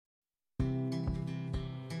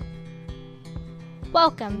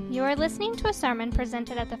Welcome. You are listening to a sermon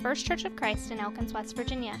presented at the First Church of Christ in Elkins, West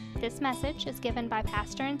Virginia. This message is given by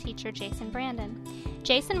pastor and teacher Jason Brandon.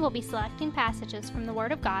 Jason will be selecting passages from the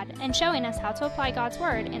Word of God and showing us how to apply God's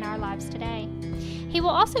Word in our lives today. He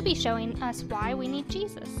will also be showing us why we need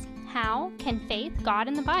Jesus. How can faith, God,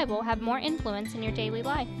 and the Bible have more influence in your daily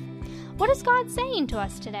life? What is God saying to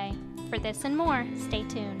us today? For this and more, stay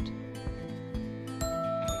tuned.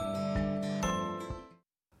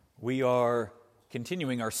 We are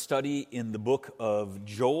continuing our study in the book of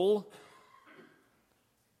Joel.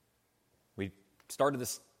 We started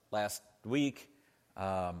this last week.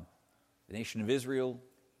 The nation of Israel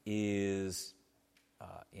is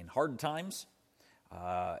in hard times,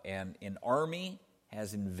 and an army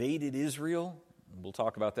has invaded Israel. We'll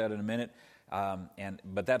talk about that in a minute.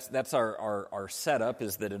 But that's our setup,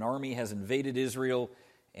 is that an army has invaded Israel,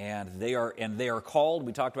 and they are called.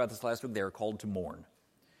 We talked about this last week. They are called to mourn.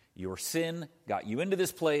 Your sin got you into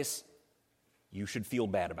this place. You should feel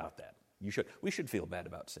bad about that. We should feel bad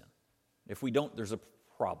about sin. If we don't, there's a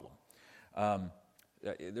problem.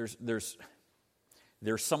 There's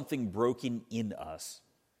something broken in us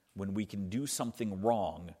when we can do something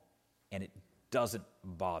wrong and it doesn't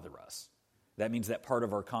bother us. That means that part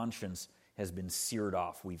of our conscience has been seared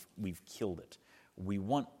off. We've killed it. We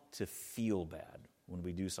want to feel bad when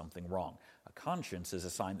we do something wrong. A conscience is a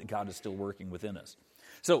sign that God is still working within us.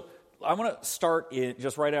 So I want to start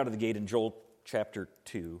just right out of the gate in Joel chapter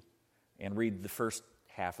 2 and read the first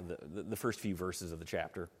half of the first few verses of the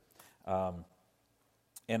chapter, and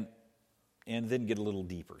then get a little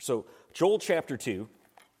deeper. So Joel chapter 2,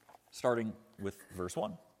 starting with verse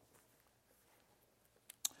 1.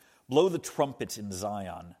 Blow the trumpet in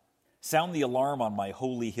Zion. Sound the alarm on my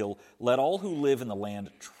holy hill. Let all who live in the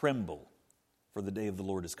land tremble, for the day of the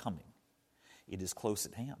Lord is coming. It is close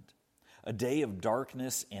at hand. A day of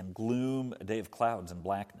darkness and gloom, a day of clouds and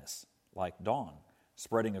blackness, like dawn,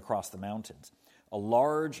 spreading across the mountains. A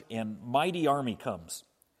large and mighty army comes,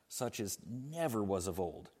 such as never was of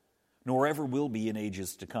old, nor ever will be in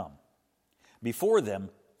ages to come. Before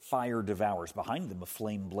them, fire devours. Behind them, a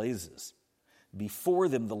flame blazes. Before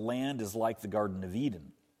them, the land is like the Garden of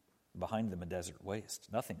Eden. Behind them, a desert waste.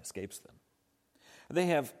 Nothing escapes them. They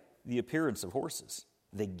have the appearance of horses.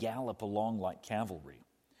 They gallop along like cavalry.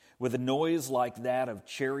 With a noise like that of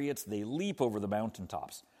chariots, they leap over the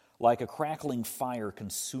mountaintops, like a crackling fire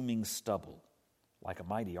consuming stubble, like a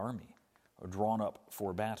mighty army drawn up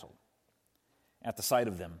for battle. At the sight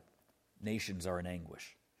of them, nations are in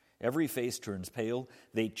anguish. Every face turns pale.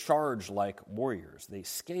 They charge like warriors. They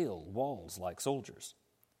scale walls like soldiers.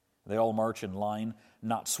 They all march in line,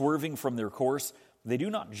 not swerving from their course. They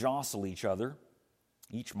do not jostle each other.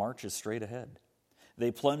 Each marches straight ahead. They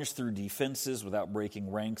plunge through defenses without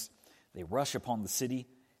breaking ranks. They rush upon the city.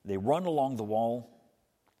 They run along the wall.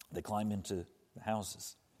 They climb into the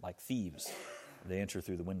houses like thieves. They enter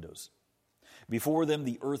through the windows. Before them,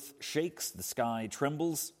 the earth shakes. The sky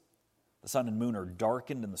trembles. The sun and moon are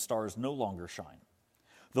darkened, and the stars no longer shine.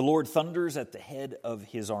 The Lord thunders at the head of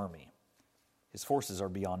his army. His forces are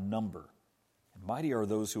beyond number, and mighty are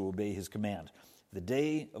those who obey his command. The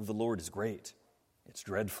day of the Lord is great. It's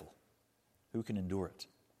dreadful. Who can endure it?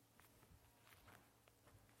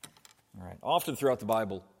 All right. Often throughout the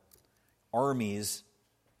Bible, armies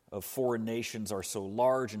of foreign nations are so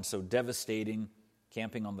large and so devastating,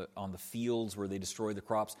 camping on the fields where they destroy the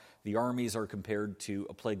crops. The armies are compared to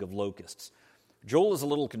a plague of locusts. Joel is a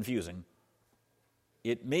little confusing.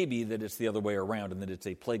 It may be that it's the other way around, and that it's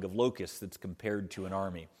a plague of locusts that's compared to an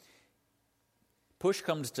army. Push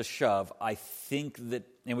comes to shove, I think that,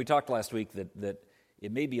 and we talked last week that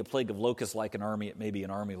it may be a plague of locusts like an army, it may be an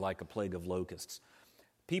army like a plague of locusts.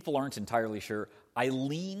 People aren't entirely sure. I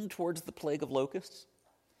lean towards the plague of locusts,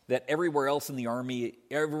 that everywhere else in the army,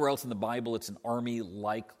 everywhere else in the Bible, it's an army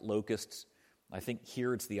like locusts. I think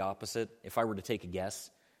here it's the opposite. If I were to take a guess,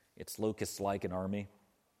 it's locusts like an army.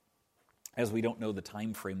 As we don't know the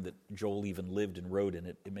time frame that Joel even lived and wrote in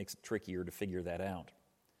it, it makes it trickier to figure that out.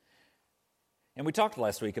 And we talked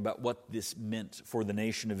last week about what this meant for the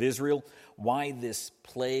nation of Israel, why this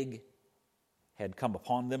plague had come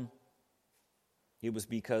upon them. It was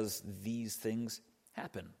because these things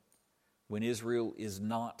happen when Israel is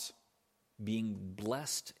not being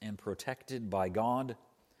blessed and protected by God.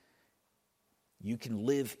 You can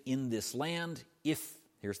live in this land if,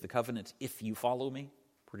 here's the covenant, if you follow me.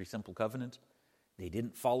 Pretty simple covenant. They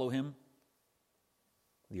didn't follow him.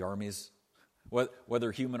 The armies,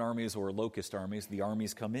 whether human armies or locust armies, the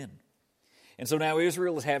armies come in. And so now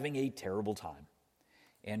Israel is having a terrible time.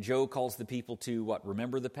 And Joe calls the people to what?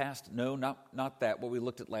 Remember the past? No, not that, what we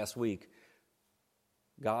looked at last week.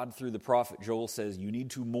 God, through the prophet Joel, says you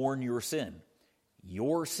need to mourn your sin.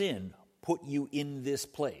 Your sin put you in this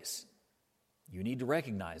place. You need to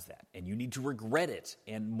recognize that, and you need to regret it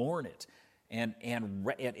and mourn it. And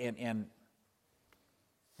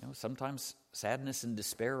sometimes sadness and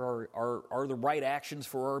despair are the right actions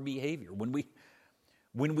for our behavior.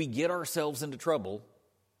 When we get ourselves into trouble,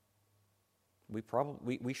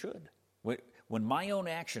 we should. When my own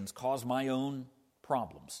actions cause my own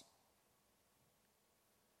problems,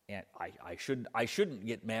 and I shouldn't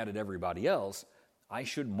get mad at everybody else. I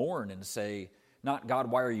should mourn and say, not God,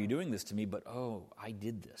 why are you doing this to me? But I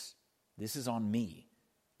did this. This is on me,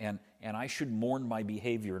 and I should mourn my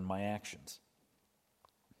behavior and my actions.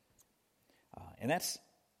 And that's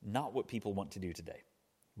not what people want to do today,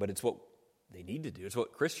 but it's what they need to do. It's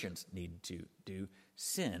what Christians need to do.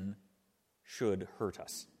 Sin should hurt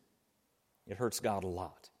us. It hurts God a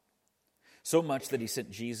lot. So much that he sent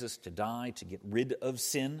Jesus to die to get rid of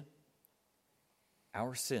sin.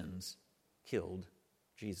 Our sins killed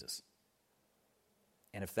Jesus.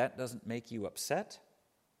 And if that doesn't make you upset,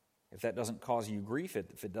 if that doesn't cause you grief,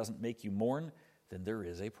 if it doesn't make you mourn, then there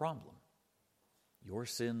is a problem. Your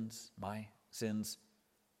sins, my sins,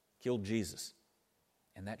 killed Jesus.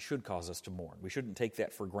 And that should cause us to mourn. We shouldn't take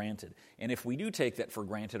that for granted. And if we do take that for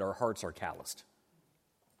granted, our hearts are calloused.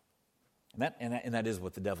 And that is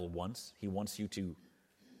what the devil wants. He wants you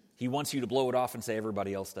to blow it off and say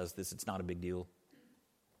everybody else does this. It's not a big deal.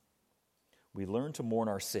 We learn to mourn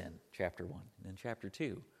our sin, chapter 1. And then chapter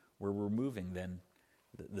 2, where we're moving, then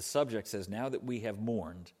the subject says, now that we have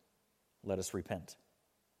mourned, let us repent.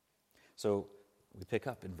 So we pick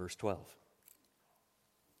up in verse 12.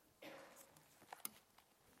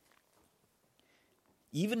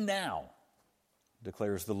 Even now,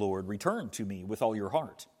 declares the Lord, return to me with all your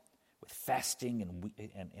heart, with fasting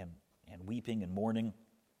and weeping and mourning.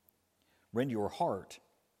 Rend your heart,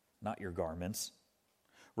 not your garments.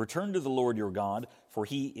 Return to the Lord your God, for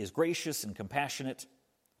he is gracious and compassionate,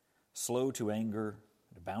 slow to anger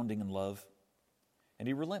and abounding in love, and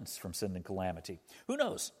he relents from sin and calamity. Who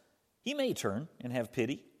knows? He may turn and have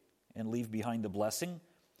pity and leave behind a blessing,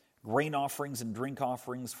 grain offerings and drink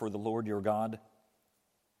offerings for the Lord your God.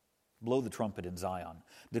 Blow the trumpet in Zion.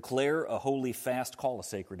 Declare a holy fast, call a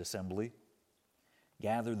sacred assembly.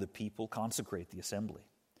 Gather the people, consecrate the assembly.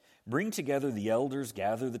 Bring together the elders,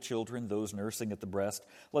 gather the children, those nursing at the breast.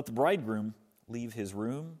 Let the bridegroom leave his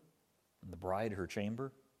room, and the bride her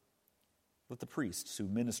chamber. Let the priests who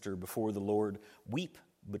minister before the Lord weep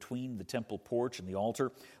between the temple porch and the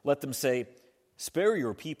altar. Let them say, spare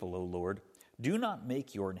your people, O Lord. Do not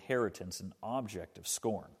make your inheritance an object of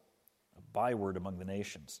scorn, a byword among the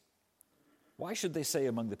nations. Why should they say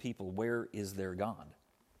among the people, where is their God?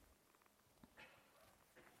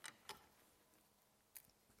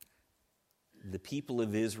 The people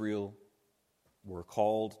of Israel were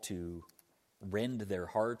called to rend their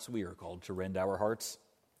hearts. We are called to rend our hearts.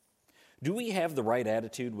 Do we have the right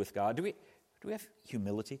attitude with God? Do we have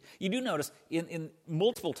humility? You do notice in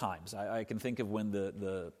multiple times, I can think of when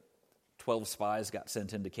the 12 spies got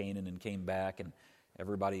sent into Canaan and came back and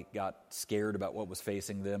everybody got scared about what was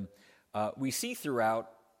facing them. We see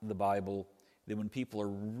throughout the Bible that when people are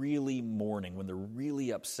really mourning, when they're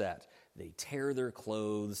really upset, they tear their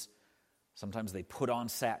clothes. Sometimes they put on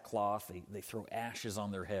sackcloth. They throw ashes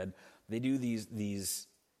on their head. They do these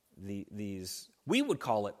we would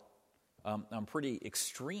call it pretty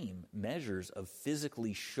extreme measures of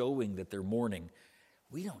physically showing that they're mourning.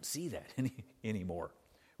 We don't see that anymore.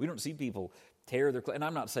 We don't see people tear their clothes. And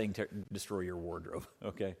I'm not saying destroy your wardrobe,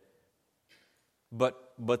 okay? But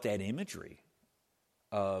that imagery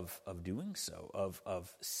of doing so,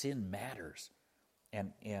 of sin matters,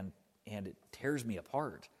 and it tears me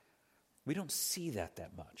apart. We don't see that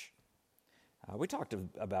much. We talked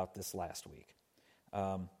about this last week.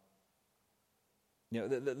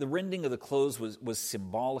 The rending of the clothes was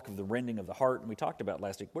symbolic of the rending of the heart, and we talked about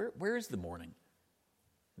last week. Where is the mourning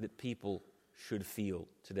that people should feel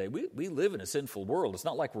today? We live in a sinful world. It's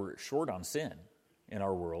not like we're short on sin in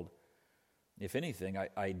our world. If anything,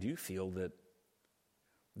 I do feel that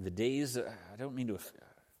the days, I don't mean to,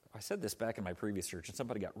 I said this back in my previous church, and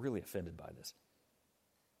somebody got really offended by this.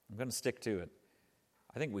 I'm going to stick to it.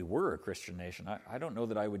 I think we were a Christian nation. I don't know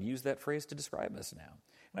that I would use that phrase to describe us now.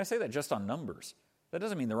 And I say that just on numbers. That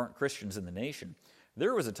doesn't mean there aren't Christians in the nation.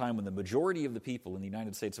 There was a time when the majority of the people in the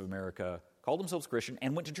United States of America called themselves Christian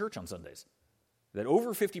and went to church on Sundays. That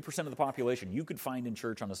over 50% of the population you could find in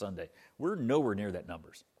church on a Sunday. We're nowhere near that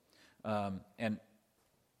numbers. And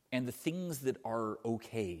the things that are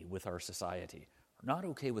okay with our society are not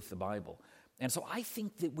okay with the Bible. And so I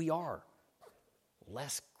think that we are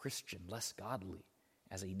less Christian, less godly.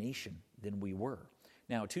 as a nation than we were.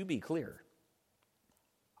 Now, to be clear,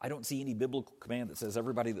 I don't see any biblical command that says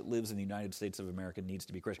everybody that lives in the United States of America needs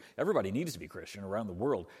to be Christian. Everybody needs to be Christian around the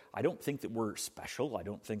world. I don't think that we're special. I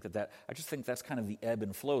just think that's kind of the ebb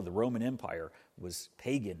and flow. The Roman Empire was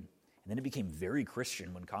pagan, and then it became very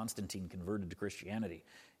Christian when Constantine converted to Christianity.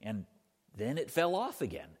 And then it fell off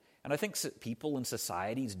again. And I think people and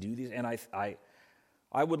societies do these, and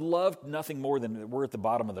I would love nothing more than we're at the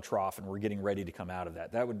bottom of the trough and we're getting ready to come out of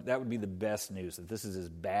that. That would be the best news, that this is as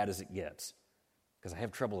bad as it gets. Because I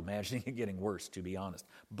have trouble imagining it getting worse, to be honest.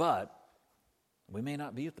 But we may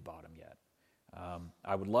not be at the bottom yet.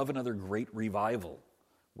 I would love another great revival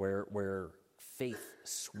where faith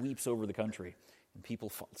sweeps over the country and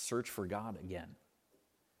people search for God again.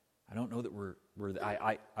 I don't know that we're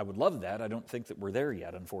I would love that. I don't think that we're there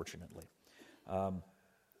yet, unfortunately.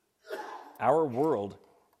 Our world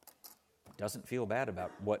doesn't feel bad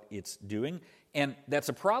about what it's doing, and that's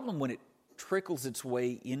a problem when it trickles its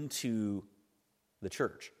way into the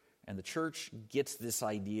church. And the church gets this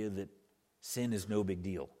idea that sin is no big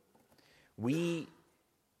deal. We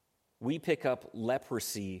pick up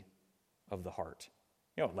leprosy of the heart.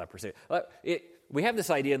 You know what leprosy is. We have this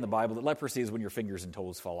idea in the Bible that leprosy is when your fingers and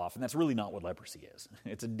toes fall off, and that's really not what leprosy is.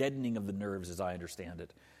 It's a deadening of the nerves, as I understand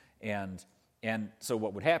it. And so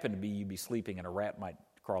what would happen to be you'd be sleeping and a rat might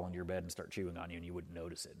crawl into your bed and start chewing on you and you wouldn't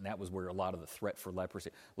notice it. And that was where a lot of the threat for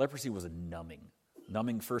leprosy. Leprosy was a numbing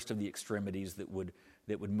first of the extremities that would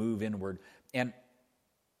move inward and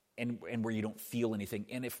where you don't feel anything.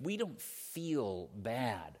 And if we don't feel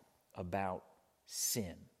bad about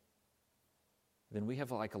sin, then we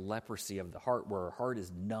have like a leprosy of the heart where our heart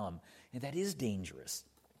is numb, and that is dangerous.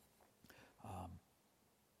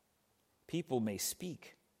 People may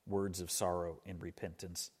speak words of sorrow and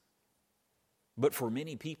repentance, but for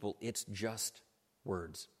many people, it's just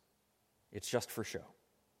words. It's just for show.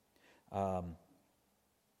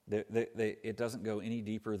 It doesn't go any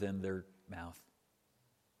deeper than their mouth.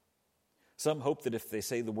 Some hope that if they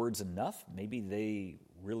say the words enough, maybe they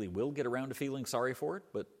really will get around to feeling sorry for it,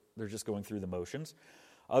 but they're just going through the motions.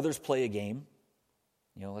 Others play a game.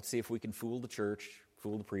 Let's see if we can fool the church,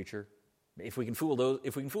 fool the preacher. If we can fool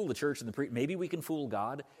the church and the preacher, maybe we can fool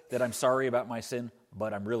God that I'm sorry about my sin,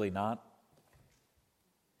 but I'm really not.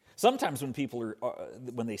 Sometimes when people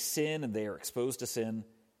when they sin and they are exposed to sin,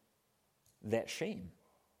 that shame,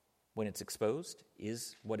 when it's exposed,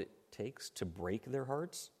 is what it takes to break their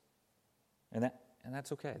hearts, and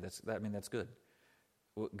that's okay. That's good.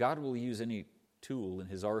 God will use any tool in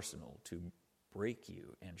His arsenal to break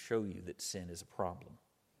you and show you that sin is a problem.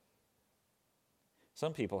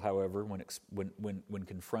 Some people, however, when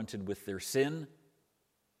confronted with their sin,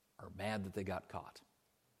 are mad that they got caught.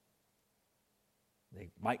 They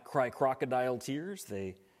might cry crocodile tears.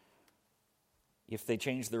 If they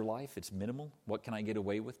change their life, it's minimal. What can I get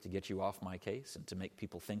away with to get you off my case and to make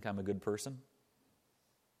people think I'm a good person?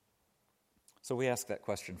 So we ask that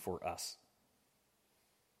question for us.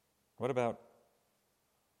 What about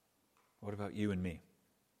you and me?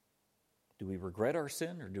 Do we regret our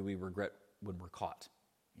sin, or do we regret when we're caught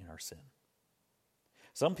in our sin?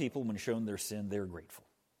 Some people, when shown their sin, they're grateful.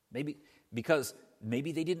 Maybe because they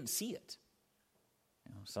didn't see it.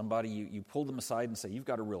 Somebody, you pull them aside and say, you've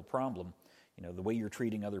got a real problem. The way you're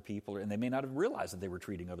treating other people, and they may not have realized that they were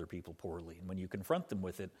treating other people poorly. And when you confront them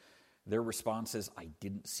with it, their response is, I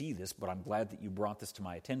didn't see this, but I'm glad that you brought this to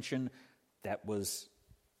my attention. That was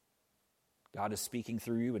God is speaking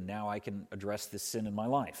through you, and now I can address this sin in my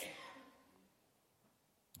life.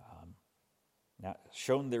 Now,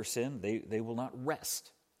 shown their sin, they will not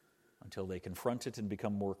rest until they confront it and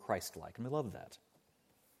become more Christ-like. And we love that.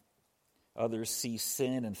 Others see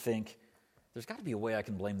sin and think, there's got to be a way I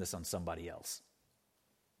can blame this on somebody else.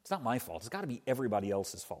 It's not my fault. It's got to be everybody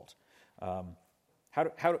else's fault.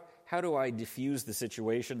 How do I diffuse the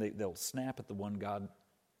situation? They'll snap at the one God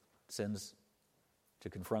sends to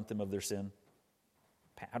confront them of their sin.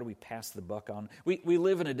 How do we pass the buck on? We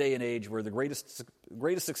live in a day and age where the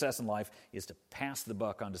greatest success in life is to pass the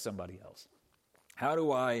buck on to somebody else. How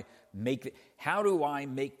do I make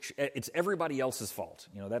it's everybody else's fault?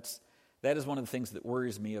 That is one of the things that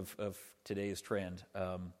worries me of today's trend.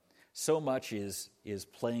 So much is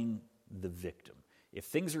playing the victim. If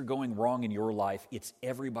things are going wrong in your life, it's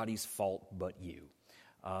everybody's fault but you.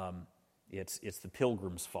 It's the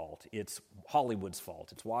Pilgrims' fault. It's Hollywood's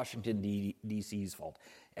fault. It's Washington, D.C.'s fault.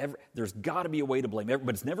 There's got to be a way to blame everybody,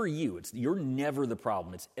 but it's never you. You're never the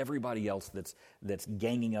problem. It's everybody else that's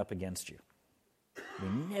ganging up against you. We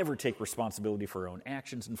never take responsibility for our own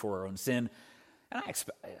actions and for our own sin. And I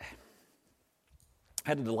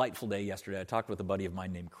had a delightful day yesterday. I talked with a buddy of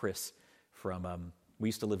mine named Chris from We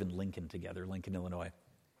used to live in Lincoln together, Lincoln, Illinois.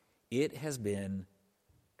 It has been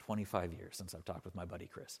 25 years since I've talked with my buddy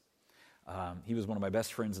Chris. He was one of my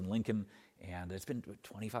best friends in Lincoln, and it's been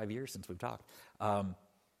 25 years since we've talked.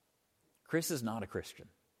 Chris is not a Christian.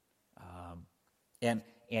 And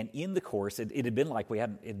in the course, it had been like it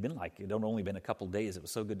had only been a couple days. It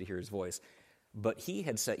was so good to hear his voice. But he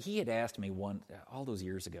had asked me all those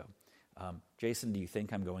years ago, Jason, do you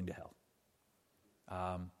think I'm going to hell?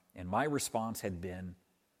 And my response had been,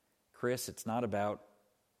 Chris, it's not about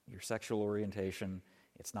your sexual orientation.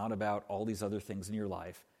 It's not about all these other things in your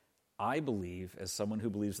life. I believe, as someone who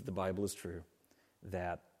believes that the Bible is true,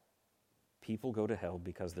 that people go to hell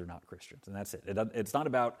because they're not Christians. And that's it. It's not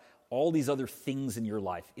about all these other things in your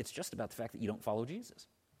life. It's just about the fact that you don't follow Jesus.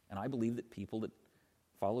 And I believe that people that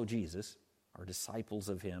follow Jesus are disciples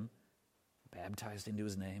of him, baptized into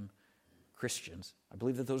his name, Christians. I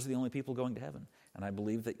believe that those are the only people going to heaven. And I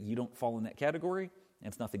believe that you don't fall in that category,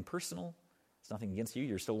 and it's nothing personal. It's nothing against you.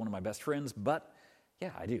 You're still one of my best friends, but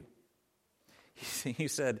yeah, I do. He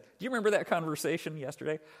said, do you remember that conversation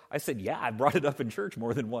yesterday? I said, yeah, I brought it up in church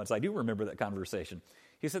more than once. I do remember that conversation.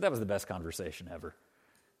 He said, that was the best conversation ever.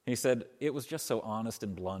 He said, it was just so honest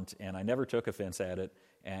and blunt, and I never took offense at it,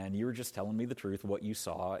 and you were just telling me the truth, what you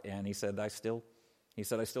saw, and he said, I still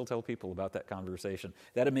tell people about that conversation.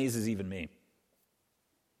 That amazes even me,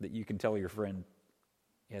 that you can tell your friend,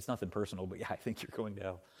 yeah, it's nothing personal, but yeah, I think you're going to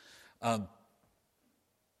hell.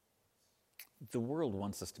 The world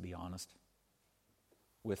wants us to be honest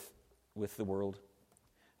with the world.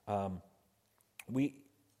 We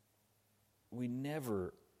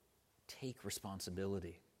never take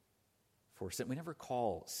responsibility for sin. We never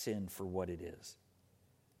call sin for what it is.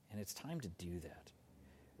 And it's time to do that.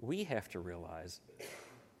 We have to realize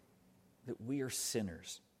that we are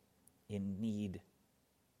sinners in need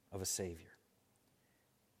of a Savior.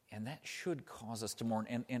 And that should cause us to mourn.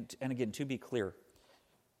 And again, to be clear,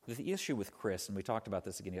 the issue with Chris, and we talked about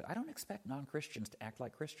this again, I don't expect non-Christians to act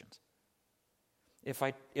like Christians.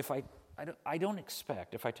 I don't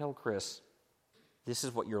expect, if I tell Chris, this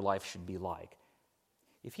is what your life should be like,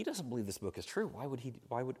 if he doesn't believe this book is true, why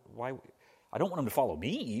I don't want him to follow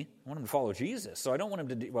me. I want him to follow Jesus. So I don't want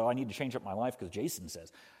him to I need to change up my life because Jason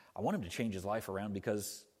says. I want him to change his life around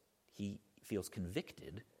because he feels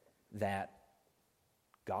convicted that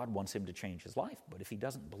God wants him to change his life. But if he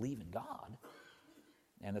doesn't believe in God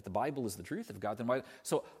and that the Bible is the truth of God, then why?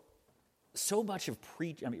 So much of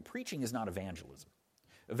preaching is not evangelism.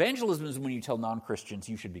 Evangelism is when you tell non-Christians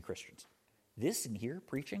you should be Christians. This in here,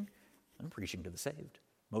 preaching, I'm preaching to the saved.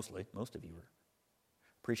 Mostly, most of you are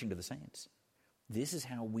preaching to the saints. This is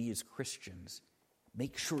how we as Christians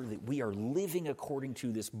make sure that we are living according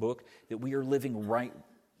to this book, that we are living right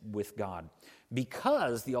with God.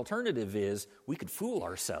 Because the alternative is we could fool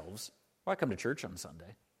ourselves. Well, I come to church on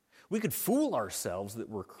Sunday. We could fool ourselves that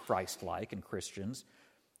we're Christ-like and Christians,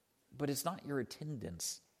 but it's not your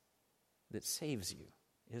attendance that saves you,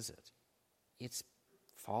 is it? It's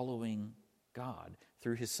following God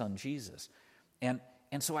through his Son Jesus. And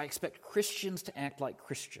so I expect Christians to act like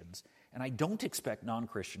Christians, and I don't expect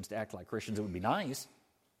non-Christians to act like Christians. It would be nice.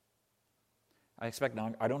 I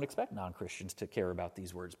don't expect non-Christians to care about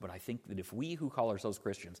these words, but I think that if we who call ourselves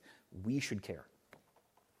Christians, we should care.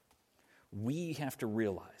 We have to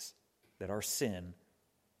realize that our sin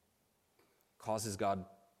causes God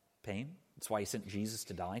pain. That's why he sent Jesus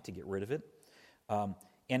to die, to get rid of it. And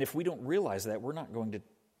if we don't realize that, we're not going to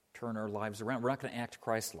turn our lives around. We're not going to act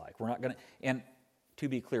Christ-like. We're not going to... And to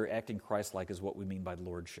be clear, acting Christ-like is what we mean by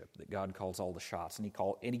lordship, that God calls all the shots, and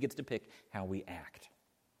he gets to pick how we act.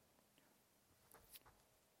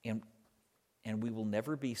 And we will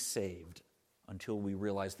never be saved until we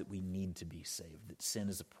realize that we need to be saved, that sin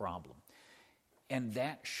is a problem. And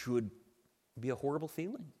that should be a horrible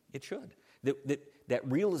feeling. It should. That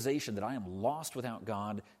realization that I am lost without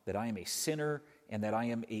God, that I am a sinner, and that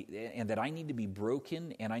I need to be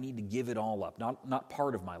broken, and I need to give it all up. Not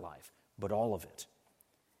part of my life, but all of it.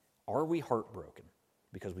 Are we heartbroken?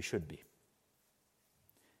 Because we should be.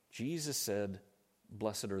 Jesus said,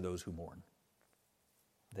 "Blessed are those who mourn.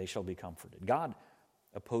 They shall be comforted." God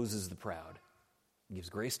opposes the proud, gives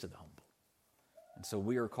grace to the humble. And so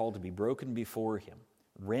we are called to be broken before him,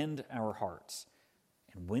 rend our hearts.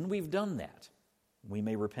 And when we've done that, we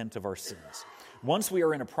may repent of our sins. Once we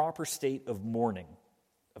are in a proper state of mourning,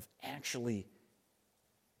 of actually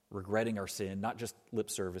regretting our sin, not just lip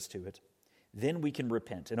service to it, then we can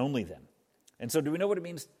repent, and only then. And so do we know what it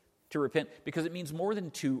means to repent? Because it means more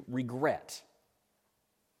than to regret.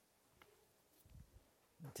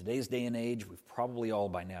 In today's day and age, we've probably all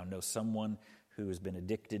by now know someone who has been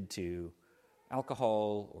addicted to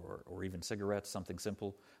alcohol or even cigarettes, something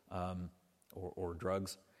simple, or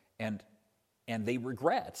drugs, and they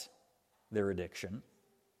regret their addiction.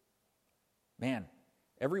 Man,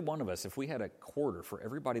 every one of us, if we had a quarter for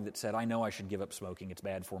everybody that said, I know I should give up smoking, it's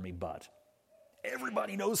bad for me, but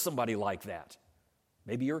everybody knows somebody like that.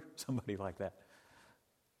 Maybe you're somebody like that.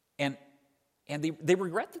 And they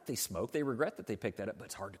regret that they smoke, they regret that they picked that up, but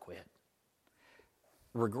it's hard to quit.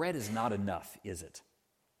 Regret is not enough, is it?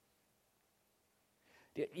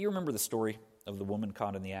 Do you remember the story of the woman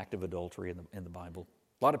caught in the act of adultery in the Bible?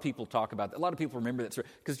 A lot of people talk about that. A lot of people remember that story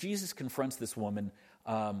because Jesus confronts this woman,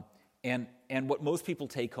 and what most people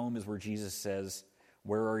take home is where Jesus says,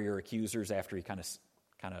 "Where are your accusers?" After he kind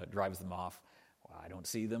of drives them off. Well, I don't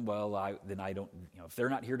see them. Well, then I don't. If they're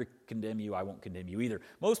not here to condemn you, I won't condemn you either.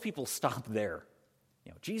 Most people stop there.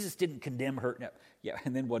 Jesus didn't condemn her. No. Yeah,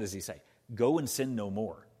 and then what does he say? Go and sin no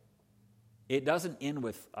more. It doesn't end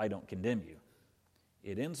with "I don't condemn you."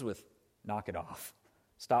 It ends with "knock it off."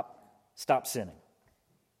 Stop sinning.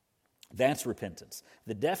 That's repentance.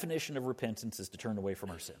 The definition of repentance is to turn away from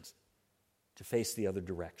our sins, to face the other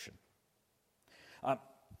direction. I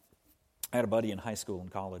had a buddy in high school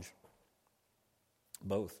and college,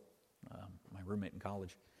 both, my roommate in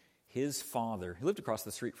college. His father, he lived across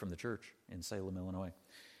the street from the church in Salem, Illinois.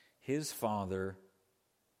 His father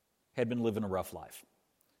had been living a rough life.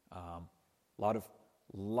 A lot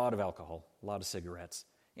of alcohol, a lot of cigarettes.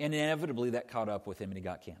 And inevitably that caught up with him and he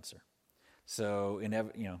got cancer. So,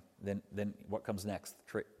 then what comes next?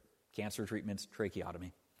 Cancer treatments,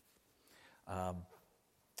 tracheotomy.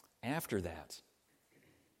 After that,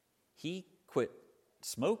 he quit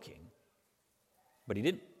smoking, but he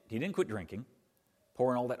didn't quit drinking,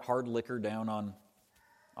 pouring all that hard liquor down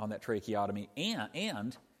on that tracheotomy,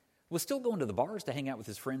 and was still going to the bars to hang out with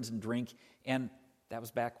his friends and drink, and that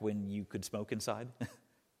was back when you could smoke inside.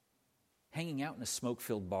 Hanging out in a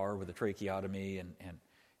smoke-filled bar with a tracheotomy and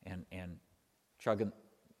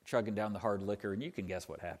chugging down the hard liquor, and you can guess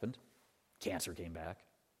what happened. Cancer came back,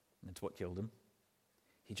 and that's what killed him.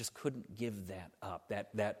 He just couldn't give that up,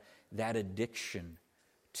 that addiction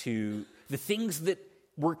to the things that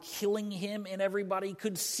were killing him, and everybody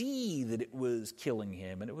could see that it was killing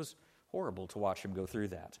him, and it was horrible to watch him go through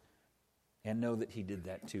that and know that he did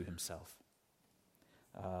that to himself.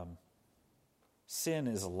 Sin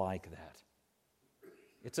is like that.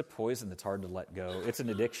 It's a poison that's hard to let go. It's an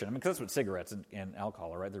addiction. I mean, because that's what cigarettes and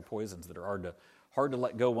alcohol are, right? They're poisons that are hard to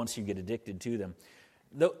let go once you get addicted to them.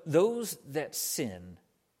 Those that sin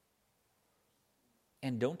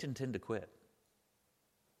and don't intend to quit,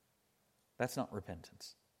 that's not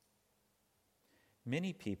repentance.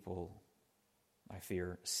 Many people, I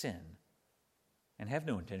fear, sin and have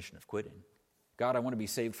no intention of quitting. God, I want to be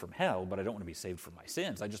saved from hell, but I don't want to be saved from my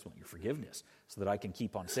sins. I just want your forgiveness so that I can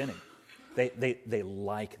keep on sinning. They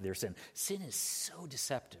like their sin. Sin is so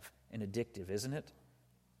deceptive and addictive, isn't it?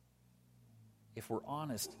 If we're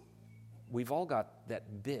honest, we've all got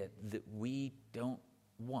that bit that we don't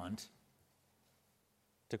want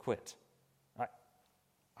to quit.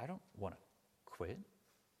 I don't want to quit.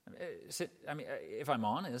 I mean, if I'm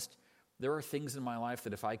honest, there are things in my life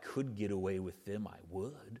that if I could get away with them, I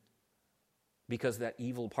would. Because that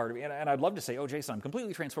evil part of me, and I'd love to say, oh, Jason, I'm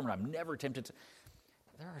completely transformed, I'm never tempted to.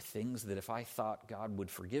 There are things that if I thought God would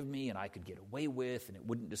forgive me and I could get away with and it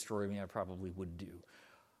wouldn't destroy me, I probably would do.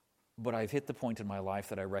 But I've hit the point in my life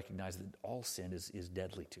that I recognize that all sin is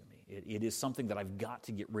deadly to me. It is something that I've got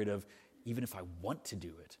to get rid of, even if I want to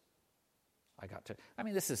do it. I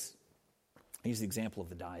use the example of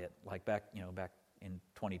the diet. Like back in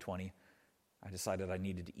 2020, I decided I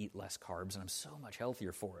needed to eat less carbs, and I'm so much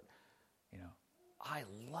healthier for it. I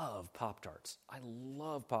love Pop-Tarts.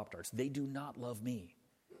 They do not love me.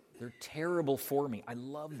 They're terrible for me. I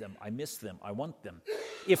love them. I miss them. I want them.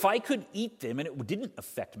 If I could eat them and it didn't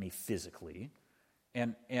affect me physically,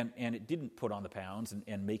 and it didn't put on the pounds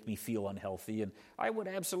and make me feel unhealthy, and I would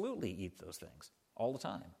absolutely eat those things all the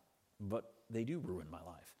time. But they do ruin my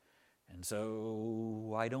life. And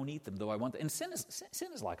so I don't eat them, though I want them. And sin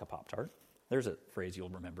is like a Pop-Tart. There's a phrase you'll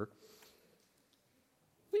remember.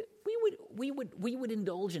 We would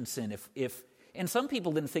indulge in sin if and some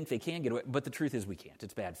people didn't think they can get away, but the truth is we can't.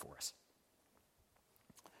 It's bad for us.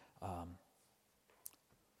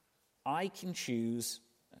 I can choose.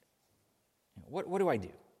 What do I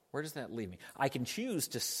do? Where does that leave me? I can choose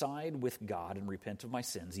to side with God and repent of my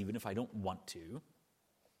sins, even if I don't want to.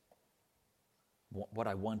 What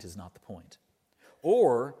I want is not the point.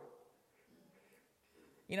 Or,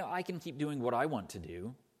 I can keep doing what I want to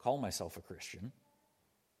do, call myself a Christian,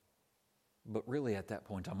 but really at that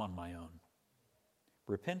point I'm on my own.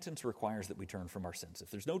 Repentance requires that we turn from our sins.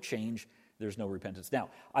 If there's no change, there's no repentance. Now,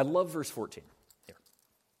 I love verse 14. Here.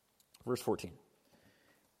 Verse 14.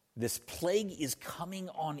 This plague is coming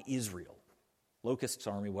on Israel. Locusts,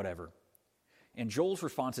 army, whatever. And Joel's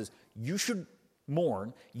response is, you should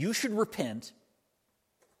mourn, you should repent.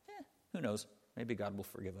 Who knows? Maybe God will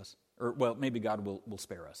forgive us. Or, well, maybe God will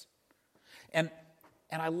spare us. And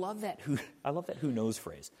I love that who knows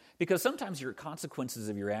phrase. Because sometimes your consequences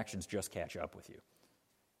of your actions just catch up with you.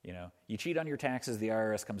 You know, you cheat on your taxes, the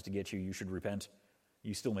IRS comes to get you, you should repent.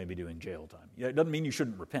 You still may be doing jail time. It doesn't mean you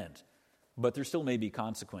shouldn't repent, but there still may be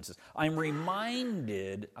consequences. I'm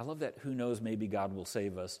reminded, I love that who knows, maybe God will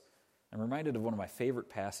save us. I'm reminded of one of my favorite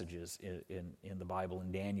passages in the Bible,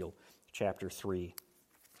 in Daniel chapter 3.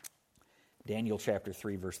 Daniel chapter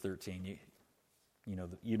 3, verse 13.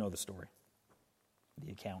 You know the story,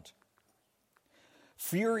 the account.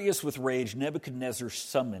 Furious with rage, Nebuchadnezzar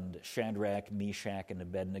summoned Shadrach, Meshach, and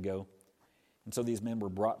Abednego. And so these men were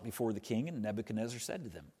brought before the king, and Nebuchadnezzar said to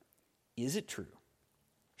them, "Is it true,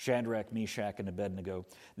 Shadrach, Meshach, and Abednego,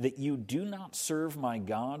 that you do not serve my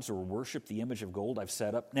gods or worship the image of gold I've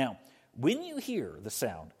set up? Now, when you hear the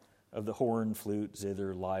sound of the horn, flute,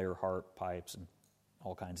 zither, lyre, harp, pipes, and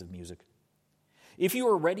all kinds of music, if you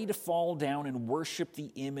are ready to fall down and worship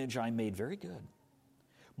the image I made, very good.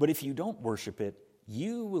 But if you don't worship it,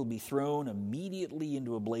 you will be thrown immediately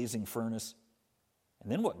into a blazing furnace, and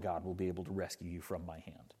then what God will be able to rescue you from my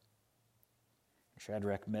hand?"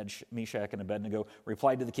 Shadrach, Meshach, and Abednego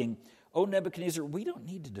replied to the king, "O Nebuchadnezzar, we don't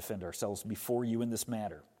need to defend ourselves before you in this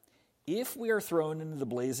matter. If we are thrown into the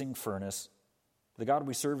blazing furnace, the God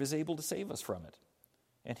we serve is able to save us from it,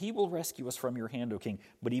 and he will rescue us from your hand, O king.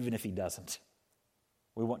 But even if he doesn't,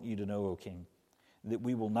 we want you to know, O king, that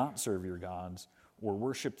we will not serve your gods or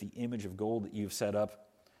worship the image of gold that you've set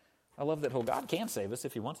up." I love that whole God can save us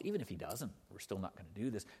if he wants. Even if he doesn't, we're still not going to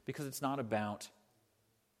do this, because it's not about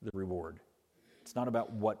the reward. It's not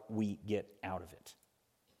about what we get out of it.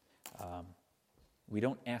 We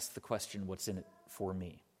don't ask the question, what's in it for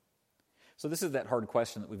me? So this is that hard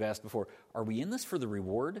question that we've asked before. Are we in this for the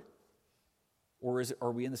reward? Or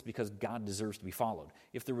are we in this because God deserves to be followed?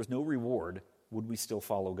 If there was no reward, would we still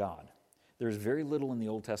follow God? There's very little in the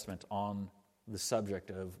Old Testament on the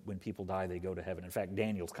subject of when people die, they go to heaven. In fact,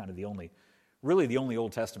 Daniel's kind of the only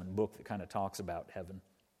Old Testament book that kind of talks about heaven.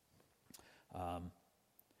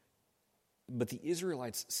 But the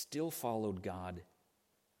Israelites still followed God,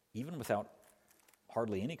 even without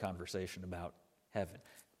hardly any conversation about heaven,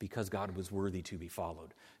 because God was worthy to be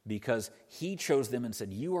followed. Because he chose them and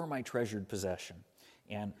said, "You are my treasured possession,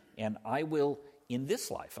 and I will, in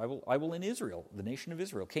this life, I will in Israel, the nation of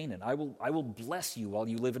Israel, Canaan, I will bless you while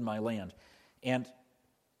you live in my land." And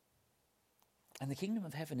the kingdom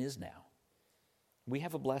of heaven is now. We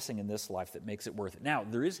have a blessing in this life that makes it worth it. Now,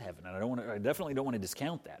 there is heaven, and I definitely don't want to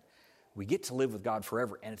discount that. We get to live with God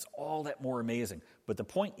forever, and it's all that more amazing. But the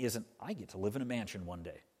point isn't, I get to live in a mansion one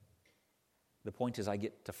day. The point is, I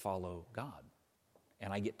get to follow God,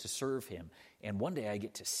 and I get to serve him, and one day I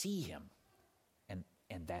get to see him,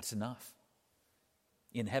 and that's enough.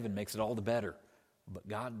 In heaven makes it all the better, but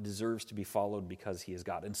God deserves to be followed because he is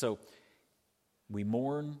God. And so we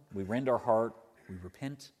mourn, we rend our heart, we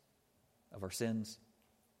repent of our sins,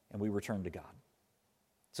 and we return to God.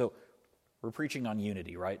 So we're preaching on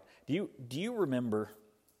unity, right? Do you remember?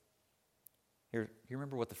 Here, you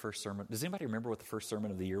remember what the first sermon? Does anybody remember what the first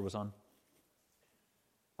sermon of the year was on?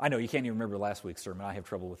 I know you can't even remember last week's sermon. I have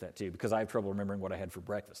trouble with that too, because I have trouble remembering what I had for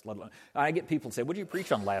breakfast. I get people say, "What did you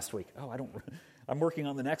preach on last week?" "Oh, I'm working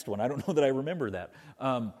on the next one. I don't know that I remember that."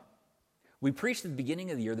 We preached at the beginning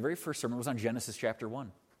of the year. The very first sermon was on Genesis chapter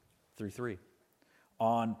 1 through 3,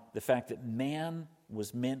 on the fact that man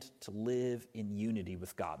was meant to live in unity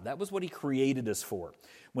with God. That was what he created us for.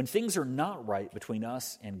 When things are not right between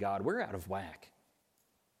us and God, we're out of whack,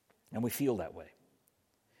 and we feel that way.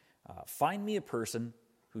 Find me a person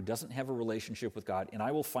who doesn't have a relationship with God, and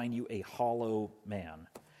I will find you a hollow man.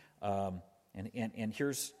 And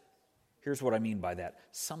here's what I mean by that.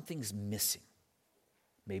 Something's missing.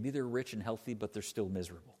 Maybe they're rich and healthy, but they're still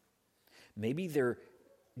miserable. Maybe they're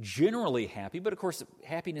generally happy, but of course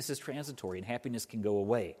happiness is transitory, and happiness can go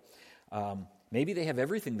away. Maybe they have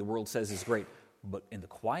everything the world says is great, but in the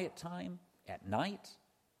quiet time, at night,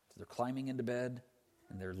 they're climbing into bed,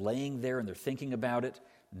 and they're laying there, and they're thinking about it.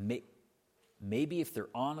 Maybe if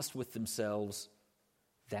they're honest with themselves,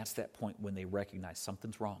 that's that point when they recognize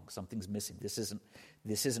something's wrong, something's missing. This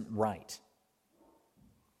isn't right.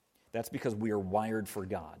 That's because we are wired for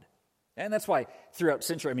God. And that's why throughout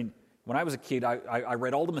century, When I was a kid, I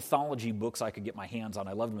read all the mythology books I could get my hands on.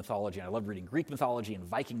 I loved mythology, and I loved reading Greek mythology and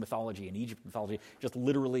Viking mythology and Egypt mythology. Just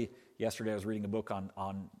literally, yesterday I was reading a book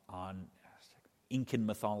on Incan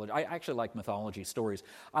mythology. I actually like mythology stories.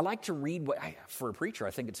 I like to read, for a preacher,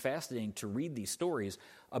 I think it's fascinating to read these stories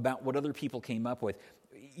about what other people came up with.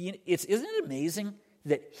 Isn't it amazing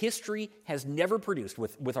that history has never produced,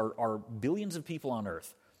 with our billions of people on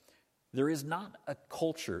earth, there is not a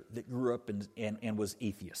culture that grew up and was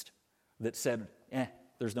atheist, that said,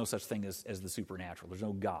 there's no such thing as the supernatural. There's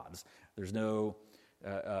no gods. There's no,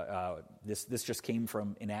 this just came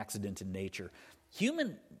from an accident in nature.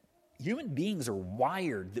 Human beings are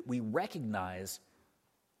wired that we recognize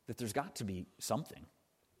that there's got to be something.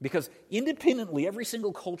 Because independently, every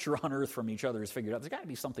single culture on earth from each other has figured out there's got to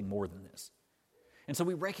be something more than this. And so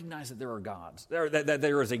we recognize that there are gods, that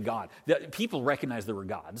there is a God. That people recognize there were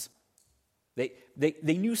gods.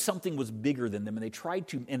 They knew something was bigger than them, and they tried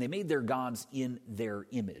to, and they made their gods in their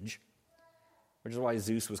image, which is why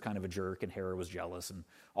Zeus was kind of a jerk, and Hera was jealous, and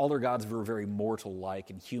all their gods were very mortal-like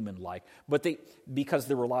and human-like. But because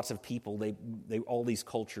there were lots of people, all these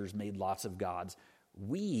cultures made lots of gods.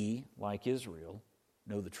 We, like Israel,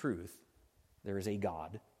 know the truth. There is a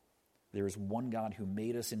God. There is one God who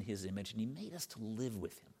made us in his image, and he made us to live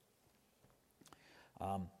with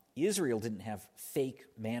him. Israel didn't have fake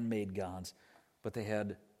man-made gods, but they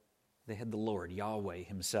had the Lord, Yahweh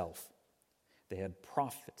himself. They had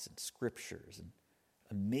prophets and scriptures and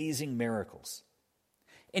amazing miracles.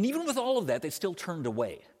 And even with all of that, they still turned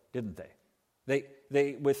away, didn't they?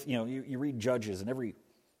 You read Judges, and every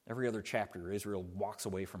other chapter, Israel walks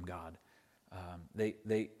away from God.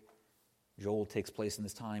 Joel takes place in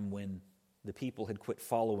this time when the people had quit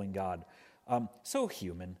following God. So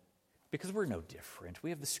human, because we're no different. We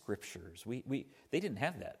have the scriptures. They didn't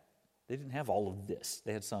have that. They didn't have all of this.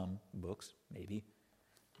 They had some books, maybe,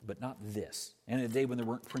 but not this. And in a day when there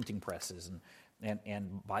weren't printing presses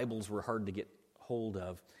and Bibles were hard to get hold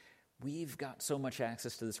of, we've got so much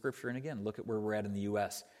access to the scripture. And again, look at where we're at in the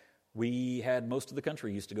U.S. Most of the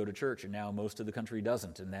country used to go to church, and now most of the country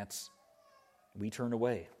doesn't, and we turn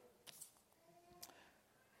away.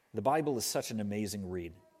 The Bible is such an amazing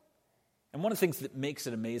read. And one of the things that makes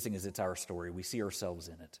it amazing is it's our story. We see ourselves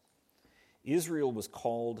in it. Israel was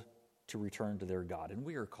called to return to their God, and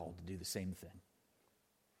we are called to do the same thing.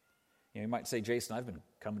 You might say, Jason, I've been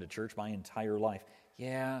coming to church my entire life.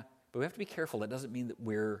 Yeah, but we have to be careful. That doesn't mean that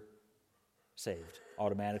we're saved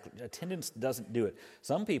automatically. Attendance doesn't do it.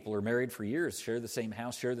 Some people are married for years, share the same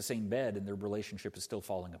house, share the same bed, and their relationship is still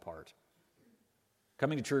falling apart.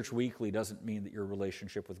 Coming to church weekly doesn't mean that your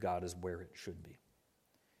relationship with God is where it should be.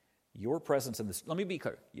 Your presence in this, let me be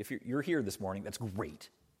clear, if you're here this morning, that's great.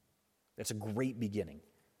 That's a great beginning,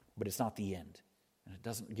 but it's not the end. And it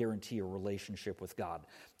doesn't guarantee a relationship with God.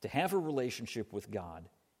 To have a relationship with God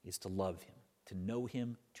is to love him, to know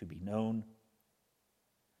him, to be known.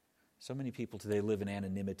 So many people today live in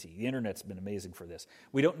anonymity. The internet's been amazing for this.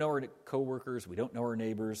 We don't know our coworkers. We don't know our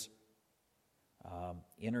neighbors.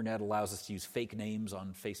 Internet allows us to use fake names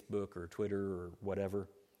on Facebook or Twitter or whatever.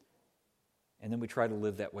 And then we try to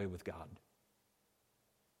live that way with God.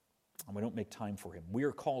 And we don't make time for him. We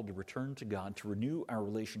are called to return to God, to renew our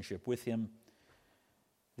relationship with him.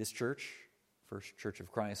 This church, First Church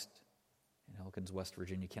of Christ in Elkins, West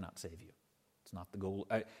Virginia, cannot save you. It's not the goal.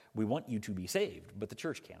 We want you to be saved, but the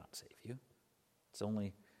church cannot save you. It's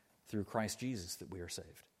only through Christ Jesus that we are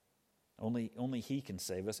saved. Only he can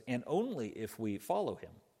save us, and only if we follow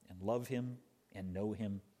him and love him and know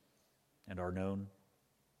him and are known.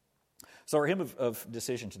 So our hymn of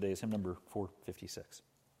decision today is hymn number 456.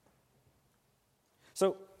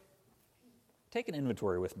 So take an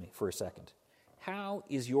inventory with me for a second. How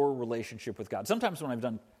is your relationship with God? Sometimes when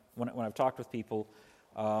I've talked with people,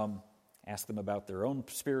 ask them about their own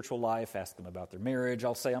spiritual life, ask them about their marriage,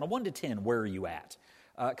 I'll say on a 1 to 10, where are you at?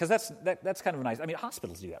 Because that's kind of a nice,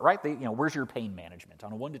 hospitals do that, right? Where's your pain management?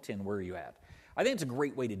 On a 1 to 10, where are you at? I think it's a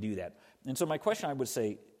great way to do that. And so my question, I would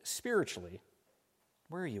say, spiritually,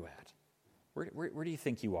 where are you at? Where do you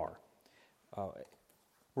think you are?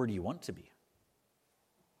 Where do you want to be?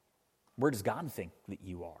 Where does God think that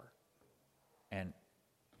you are? And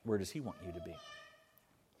where does he want you to be?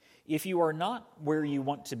 If you are not where you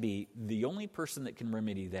want to be, the only person that can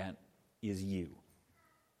remedy that is you.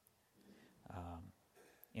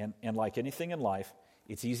 And like anything in life,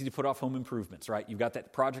 it's easy to put off home improvements, right? You've got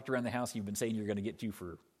that project around the house you've been saying you're going to get to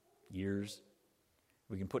for years.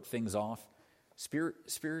 We can put things off.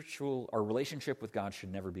 Our relationship with God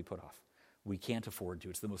should never be put off. We can't afford to.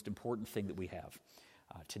 It's the most important thing that we have.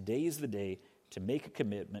 Today is the day to make a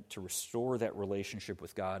commitment to restore that relationship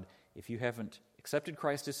with God. If you haven't accepted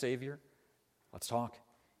Christ as Savior, let's talk.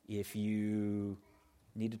 If you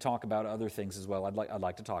need to talk about other things as well, I'd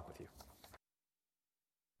like to talk with you.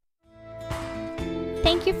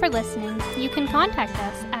 Thank you for listening. You can contact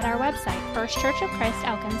us at our website,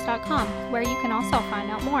 firstchurchofchristelkins.com, where you can also find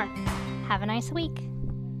out more. Have a nice week.